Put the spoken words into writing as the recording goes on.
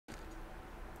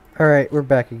Alright, we're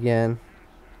back again.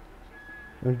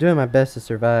 I'm doing my best to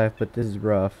survive, but this is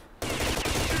rough.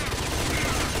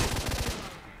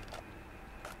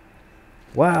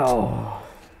 Wow.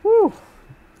 Woo.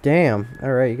 Damn.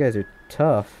 Alright, you guys are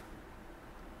tough.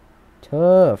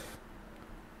 Tough.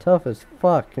 Tough as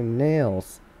fucking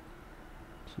nails.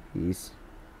 Jeez.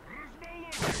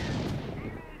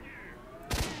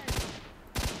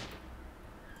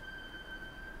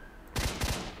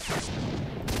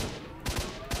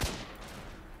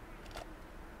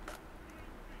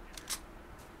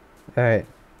 Alright.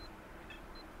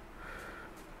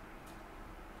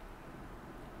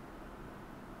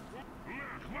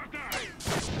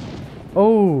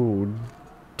 Oh,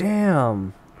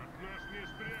 damn.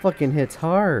 Fucking hits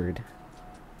hard.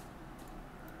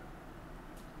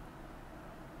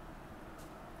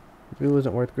 It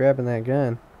wasn't worth grabbing that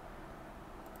gun.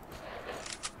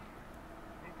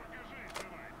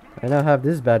 I now have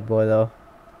this bad boy though.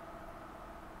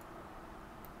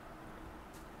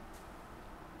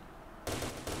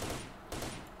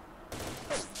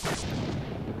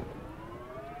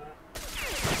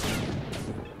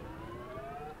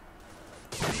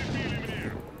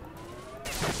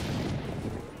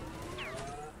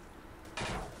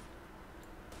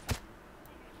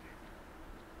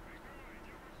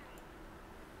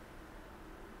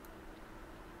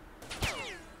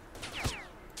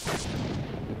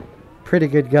 Pretty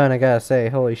good gun, I gotta say.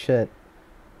 Holy shit.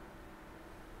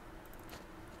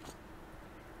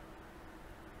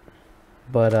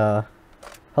 But, how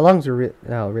long's the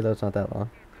no, reload's not that long.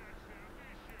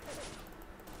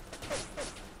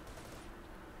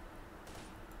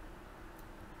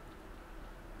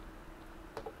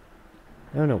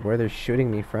 I don't know where they're shooting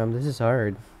me from. This is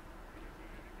hard.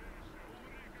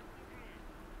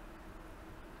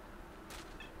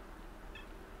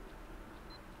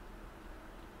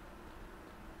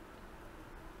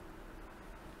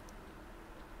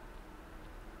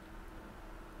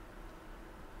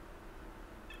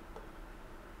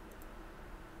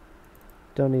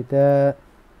 Don't need that.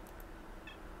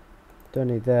 Don't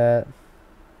need that.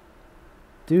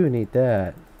 Do need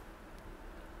that.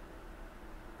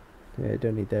 Yeah, I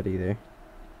don't need that either.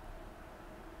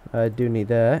 I do need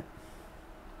that.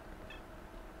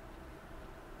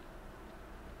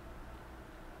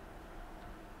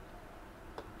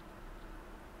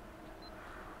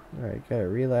 Alright, gotta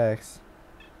relax.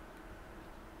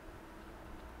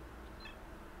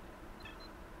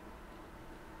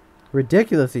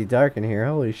 Ridiculously dark in here,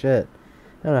 holy shit.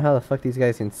 I don't know how the fuck these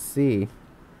guys can see.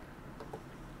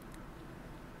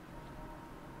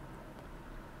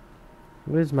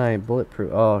 What is my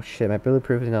bulletproof? Oh shit, my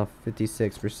bulletproof is now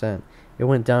 56%. It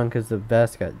went down because the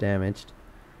vest got damaged.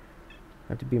 I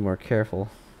have to be more careful.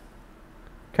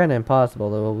 Kinda impossible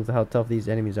though with how tough these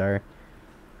enemies are.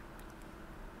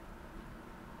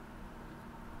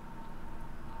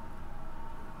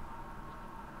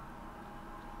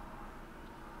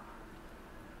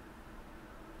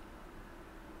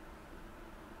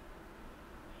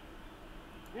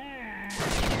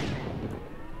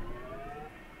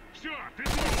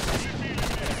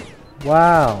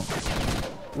 Wow.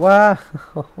 Wow.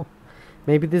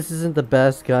 Maybe this isn't the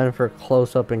best gun for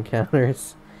close-up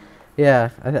encounters. Yeah,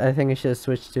 I think I should have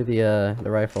switched to the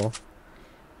rifle.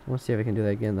 Let's see if I can do that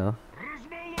again though.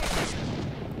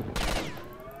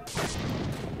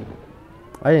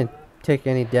 I didn't take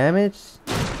any damage.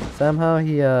 Somehow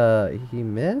he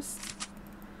missed.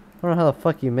 I don't know how the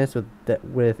fuck he missed with that,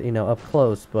 you know, up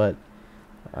close, but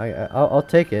I'll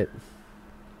take it.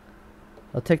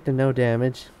 I'll take the no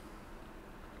damage.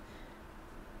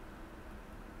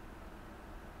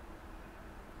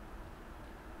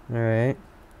 Alright.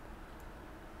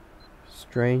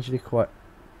 Strangely quiet.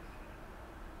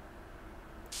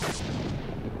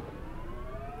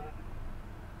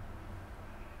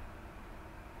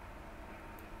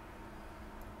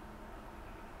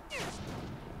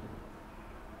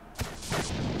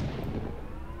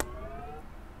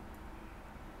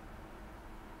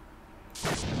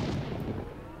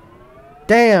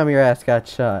 Damn, your ass got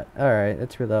shot. Alright,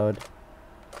 let's reload.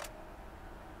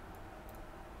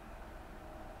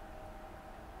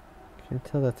 Can't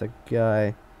tell that's a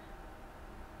guy.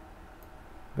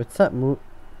 But it's not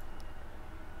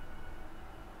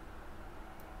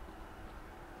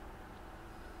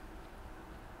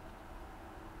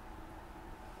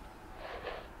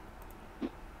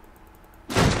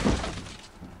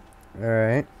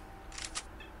Alright.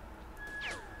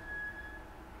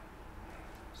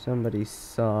 Somebody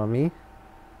saw me.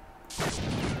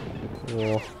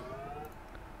 Cool.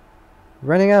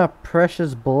 Running out of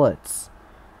precious bullets.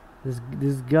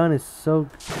 This gun is so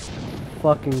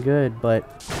fucking good,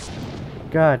 but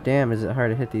God damn, is it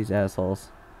hard to hit these assholes.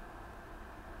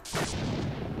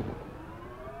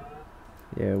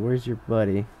 Yeah, where's your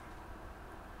buddy?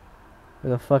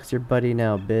 Where the fuck's your buddy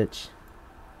now, bitch?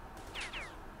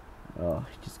 Oh,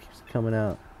 he just keeps coming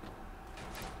out.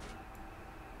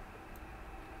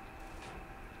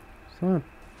 Someone...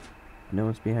 No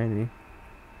one's behind me.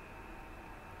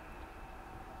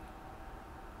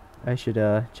 I should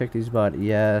check these bodies.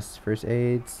 Yes, first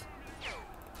aids.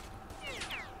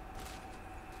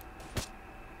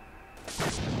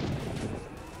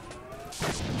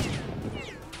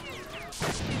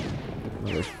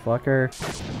 Motherfucker.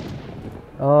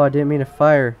 Oh, I didn't mean to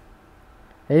fire.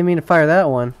 I didn't mean to fire that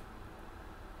one.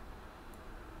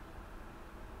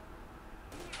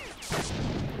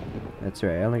 That's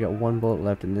right, I only got one bullet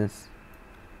left in this.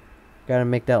 Gotta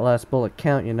make that last bullet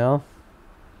count, you know?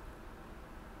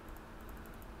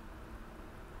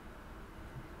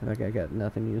 Okay, I got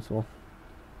nothing useful.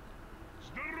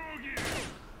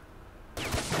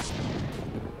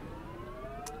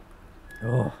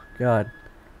 Oh, God.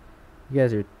 You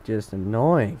guys are just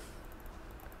annoying.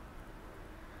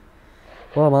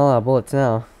 Well, I'm all out of bullets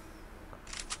now.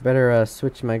 Better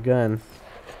switch my gun.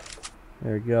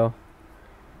 There we go.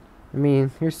 I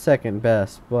mean, you're second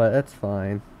best, but that's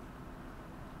fine.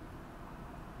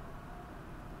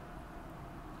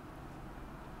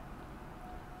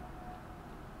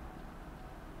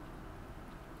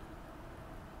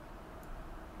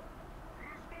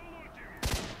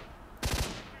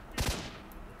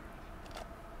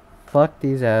 Fuck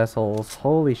these assholes.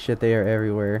 Holy shit, they are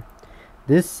everywhere.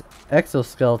 This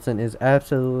exoskeleton is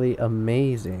absolutely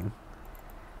amazing.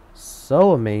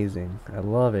 So amazing. I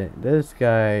love it. This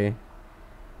guy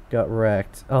got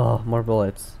wrecked. Oh, more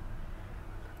bullets.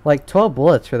 Like 12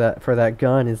 bullets for that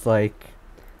gun is like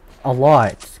a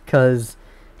lot, cuz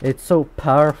it's so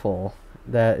powerful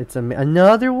that it's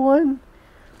another one?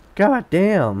 God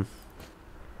damn.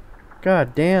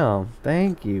 God damn.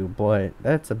 Thank you, but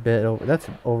that's a bit that's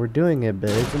overdoing it a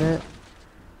bit, isn't it?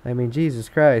 I mean, Jesus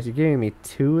Christ, you're giving me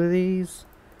 2 of these?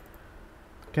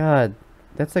 God,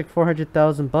 that's like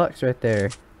 400,000 bucks right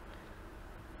there.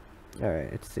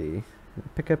 Alright, let's see.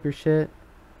 Pick up your shit.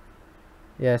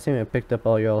 Yeah, I seem to have picked up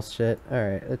all y'all's shit.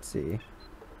 Alright, let's see.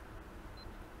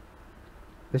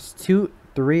 There's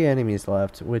 3 enemies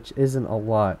left, which isn't a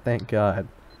lot, thank God.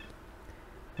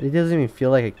 It doesn't even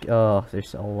feel like oh,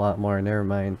 there's a lot more, never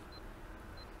mind.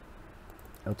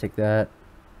 I'll take that.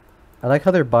 I like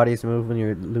how their bodies move when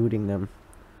you're looting them.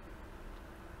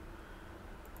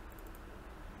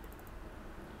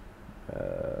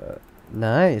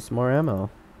 Nice, more ammo.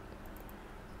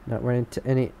 Not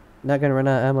gonna run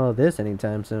out of ammo this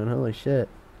anytime soon. Holy shit.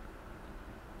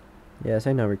 Yes,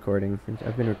 I know recording.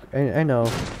 I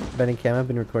know, Benny Cam. I've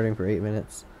been recording for 8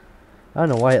 minutes. I don't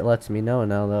know why it lets me know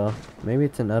now though. Maybe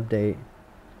it's an update.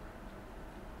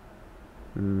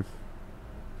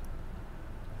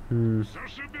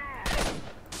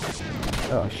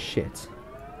 Oh shit.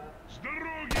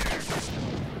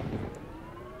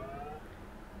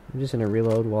 I'm just gonna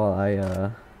reload while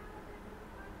I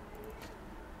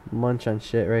munch on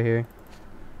shit right here.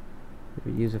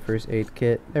 Maybe use a first aid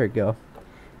kit. There we go.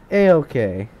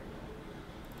 A-okay.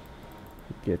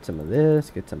 Get some of this,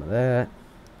 get some of that.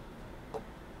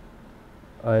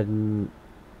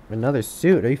 Another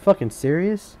suit. Are you fucking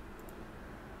serious?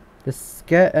 The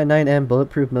Scat 9M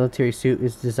bulletproof military suit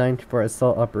is designed for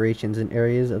assault operations in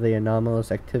areas of the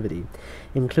anomalous activity.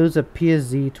 It includes a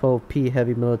PSZ-12P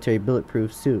heavy military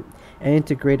bulletproof suit, an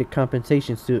integrated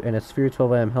compensation suit, and a Sphere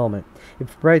 12M helmet. It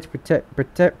provides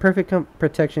perfect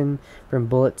protection from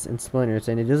bullets and splinters,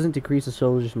 and it doesn't decrease a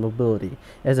soldier's mobility.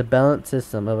 It has a balanced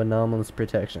system of anomalous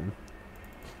protection.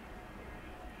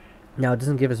 Now, it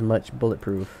doesn't give as much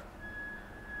bulletproof,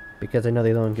 because I know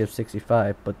they don't give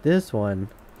 65, but this one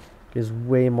gives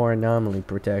way more anomaly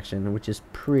protection, which is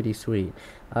pretty sweet.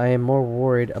 I am more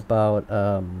worried about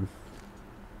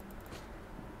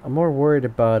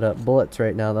bullets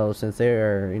right now though, since they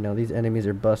are, you know, these enemies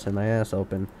are busting my ass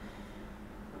open.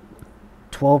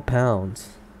 12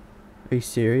 pounds. Are you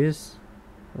serious?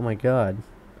 Oh my god.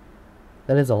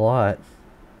 That is a lot.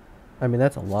 I mean,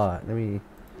 that's a lot. I mean,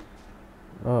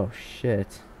 oh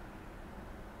shit.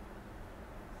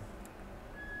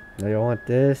 I don't want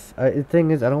this. The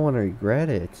thing is, I don't want to regret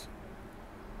it.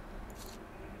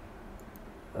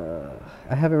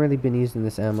 I haven't really been using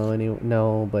this ammo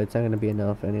no, but it's not going to be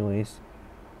enough anyways.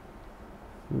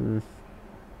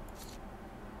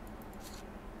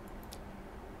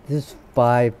 This is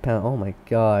 5 pounds. Oh my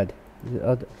god.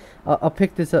 I'll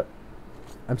pick this up.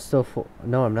 I'm still full.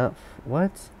 No, I'm not.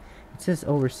 What? It says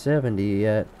over 70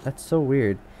 yet. That's so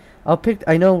weird.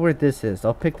 I know where this is.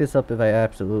 I'll pick this up if I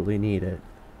absolutely need it.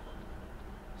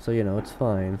 So, you know, it's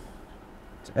fine.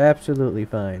 It's absolutely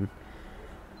fine.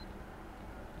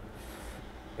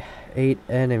 8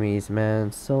 enemies,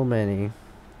 man. So many.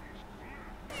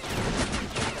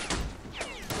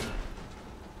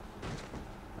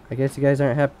 I guess you guys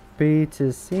aren't happy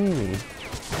to see me.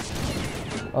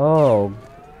 Oh,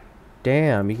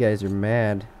 damn. You guys are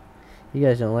mad. You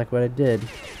guys don't like what I did.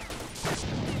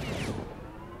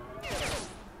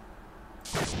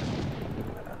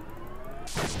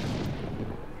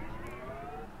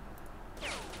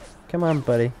 Come on,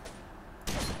 buddy.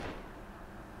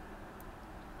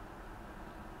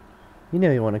 You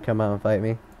know you want to come out and fight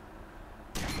me.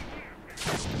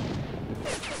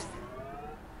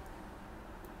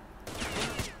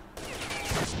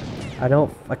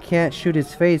 I can't shoot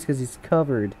his face because he's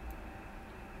covered.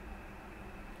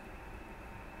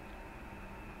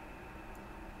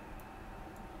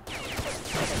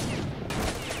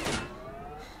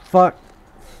 Fuck.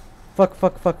 Fuck,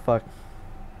 fuck, fuck, fuck.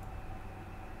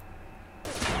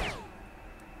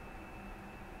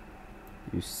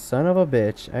 You son of a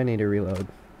bitch. I need to reload.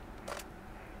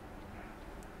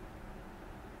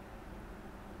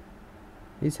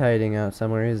 He's hiding out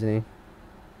somewhere, isn't he?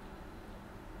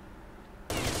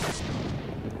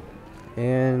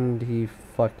 And he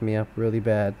fucked me up really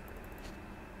bad.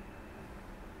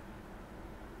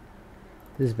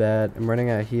 This is bad. I'm running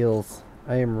out of heals.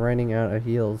 I am running out of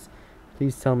heals.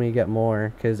 Please tell me you got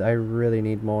more, because I really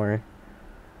need more.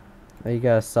 Oh, you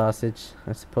got a sausage.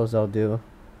 I suppose I'll do.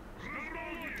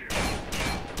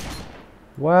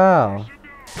 Wow.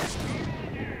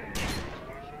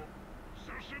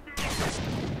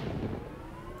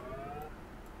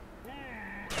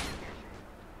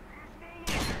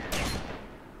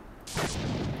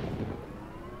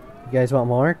 You guys want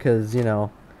more? Because, you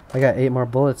know, I got 8 more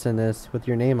bullets in this with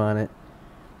your name on it.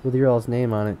 With your all's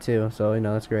name on it, too. So, you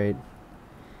know, that's great.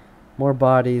 More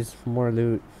bodies, more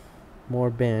loot, more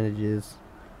bandages,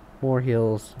 more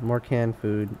heals, more canned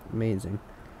food. Amazing.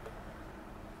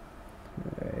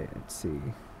 Alright, let's see.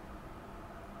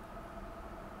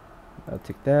 I'll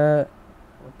take that.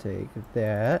 I'll take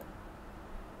that.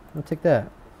 I'll take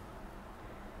that.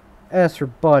 As for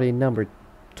body number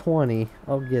 20,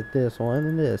 I'll get this one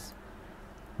and this.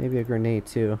 Maybe a grenade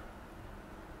too.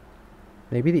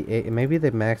 Maybe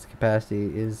the max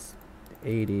capacity is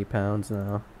 80 pounds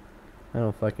now. I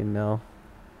don't fucking know.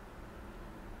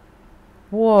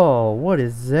 Whoa, what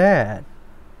is that?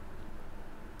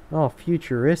 Oh,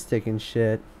 futuristic and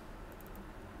shit.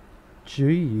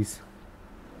 Jeez.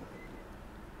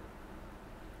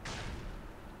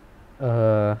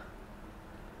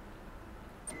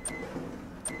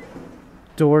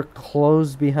 Door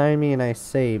closed behind me and I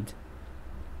saved.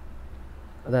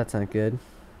 That's not good.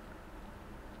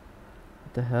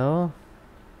 What the hell?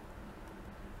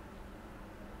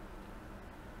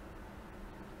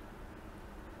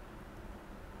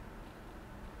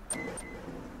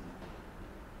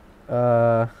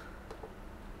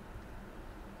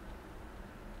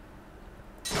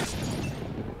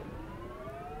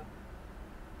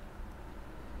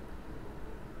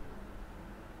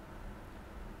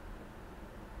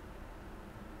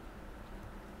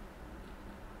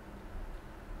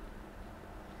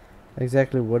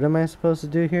 Exactly what am I supposed to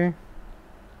do here?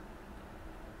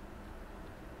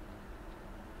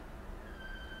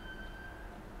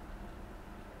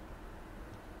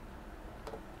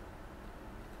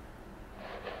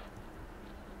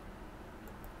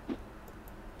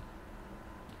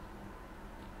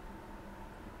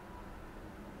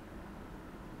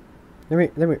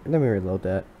 Let me reload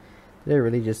that. Did I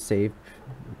really just save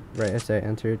right as I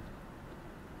entered?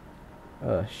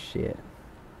 Oh shit.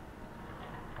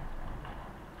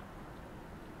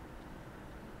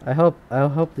 I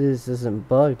hope this isn't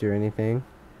bugged or anything.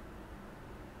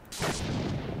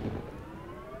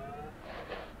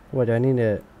 What do I need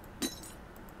to?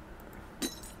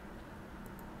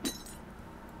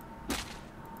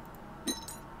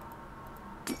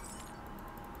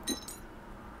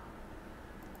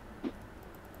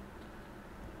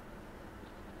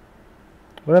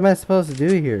 What am I supposed to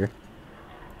do here?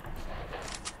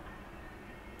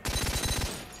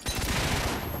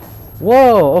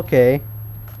 Whoa, okay.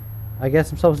 I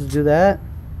guess I'm supposed to do that.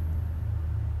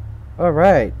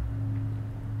 Alright.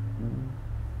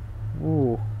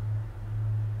 Ooh.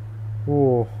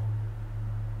 Ooh.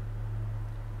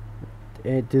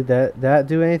 Did that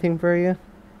do anything for you?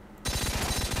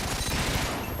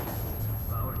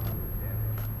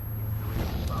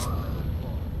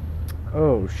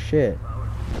 Oh shit.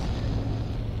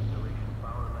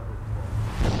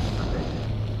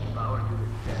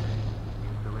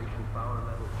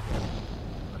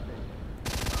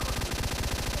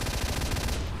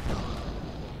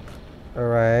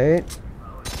 Alright.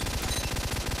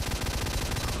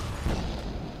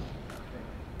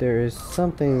 There is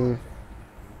something...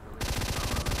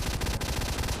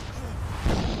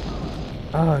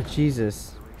 Oh,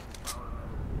 Jesus.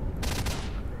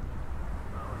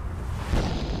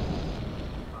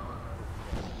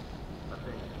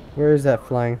 Where is that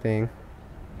flying thing?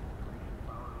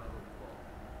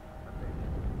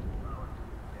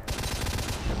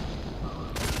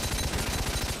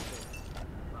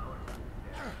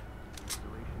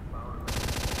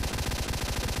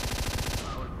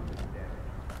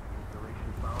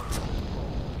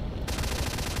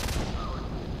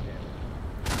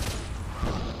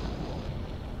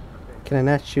 Can I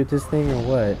not shoot this thing or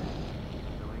what?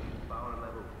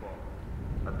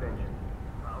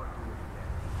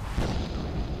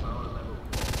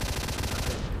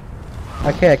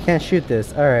 Okay, I can't shoot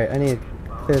this. Alright, I need to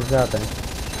clear this out then.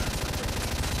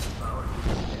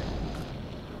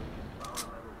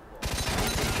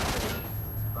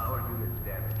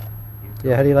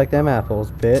 Yeah, how do you like them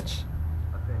apples, bitch?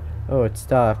 Oh, it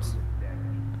stopped.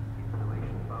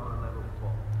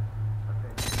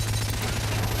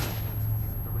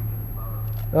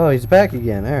 Oh, he's back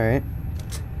again. Alright.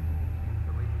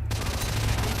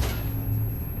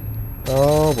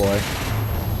 Oh, boy.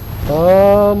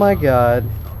 Oh, my God.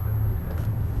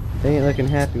 They ain't looking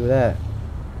happy with that.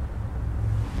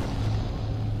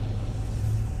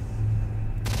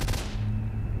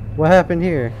 What happened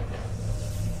here?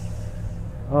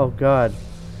 Oh, God.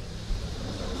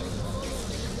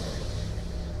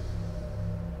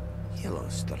 Hello,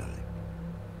 Sterling.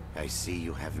 I see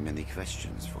you have many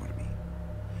questions for me.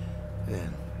 Well,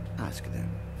 ask them,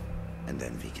 and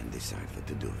then we can decide what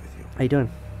to do with you. How you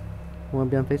doing? Want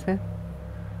to be on FaceTime?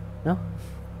 No?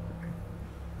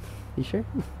 You sure?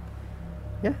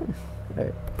 Yeah?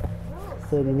 Alright.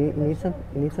 So do you need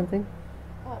something?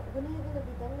 When are you gonna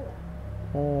be done with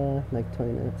that? Like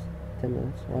 20 minutes. 10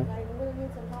 minutes. Why? I'm gonna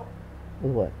need some help.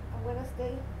 With what? I'm gonna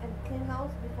stay and clean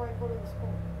house before I go to the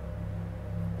school.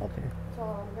 Okay. So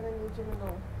I'm gonna need you to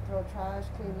know, throw trash,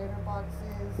 clean litter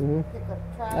boxes, Mhm. pick up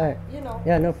trash, Alright. you know.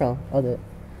 Yeah, no problem. I'll do it.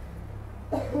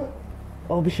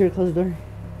 Oh, be sure to close the door.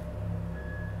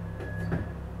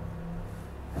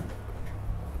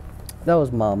 That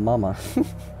was my mama.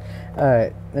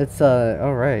 Alright, it's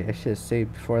alright. I should have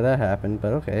saved before that happened,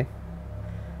 but okay.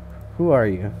 Who are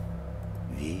you?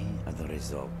 We are the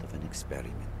result of an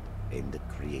experiment aimed at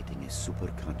creating a super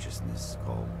consciousness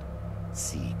called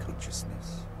Z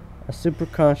consciousness. A super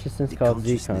consciousness The called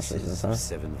Z consciousnesses consciousness, of huh?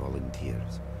 7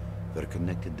 volunteers were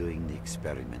connected during the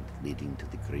experiment, leading to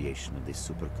the creation of the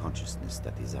super consciousness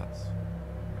that is us.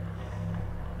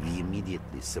 We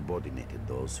immediately subordinated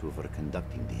those who were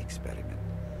conducting the experiment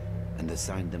and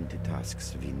assigned them to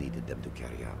tasks we needed them to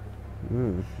carry out.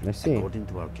 I see. According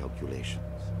to our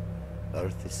calculations,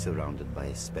 Earth is surrounded by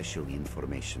a special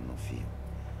informational field,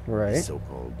 the Right.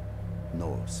 so-called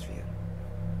noosphere.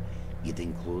 It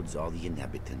includes all the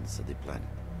inhabitants of the planet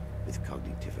with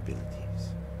cognitive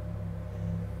abilities.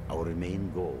 Our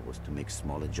main goal was to make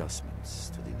small adjustments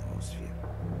to the noosphere,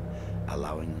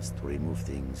 allowing us to remove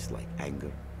things like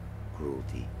anger,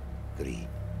 cruelty, greed,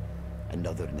 and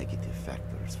other negative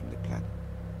factors from the planet.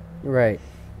 Right.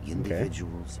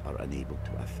 Individuals are unable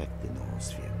to affect the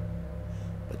noosphere,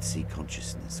 but Z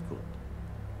consciousness could.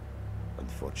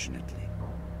 Unfortunately,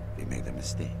 we made a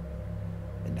mistake,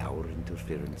 and our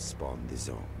interference spawned the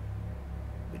zone,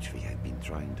 which we have been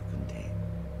trying to contain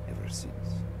ever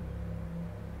since.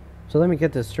 So let me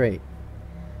get this straight.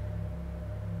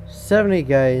 70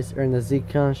 guys are in the Z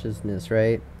consciousness,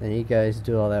 right? And you guys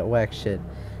do all that whack shit.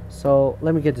 So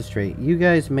let me get this straight. You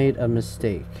guys made a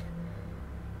mistake.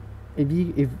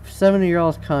 If 7 of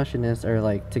y'all's consciousness are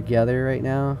like together right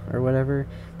now or whatever,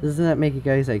 doesn't that make you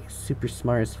guys like super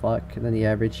smart as fuck than the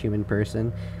average human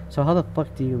person? So how the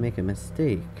fuck do you make a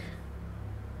mistake?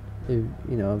 If,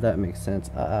 you know, if that makes sense.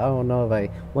 I don't know if I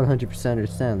 100%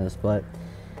 understand this, but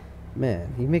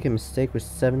man, you make a mistake with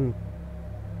 7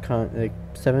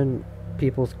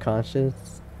 people's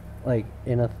conscience, like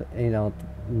in a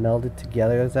melded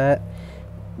together as that.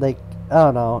 Like, I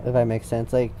don't know if that makes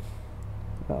sense. Like,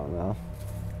 I don't know.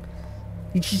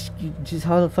 You just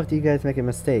how the fuck do you guys make a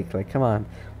mistake? Like, come on.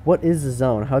 What is the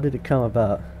zone? How did it come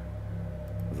about?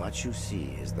 What you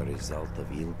see is the result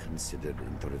of ill-considered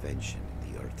intervention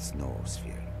in the Earth's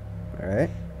noosphere. Alright.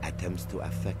 Attempts to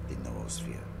affect the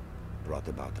noosphere brought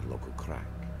about a local crack.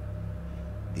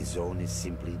 The zone is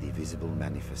simply the visible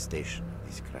manifestation of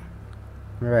this crack.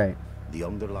 Right. The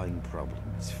underlying problem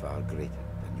is far greater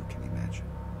than you can imagine.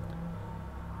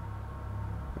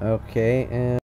 Okay, and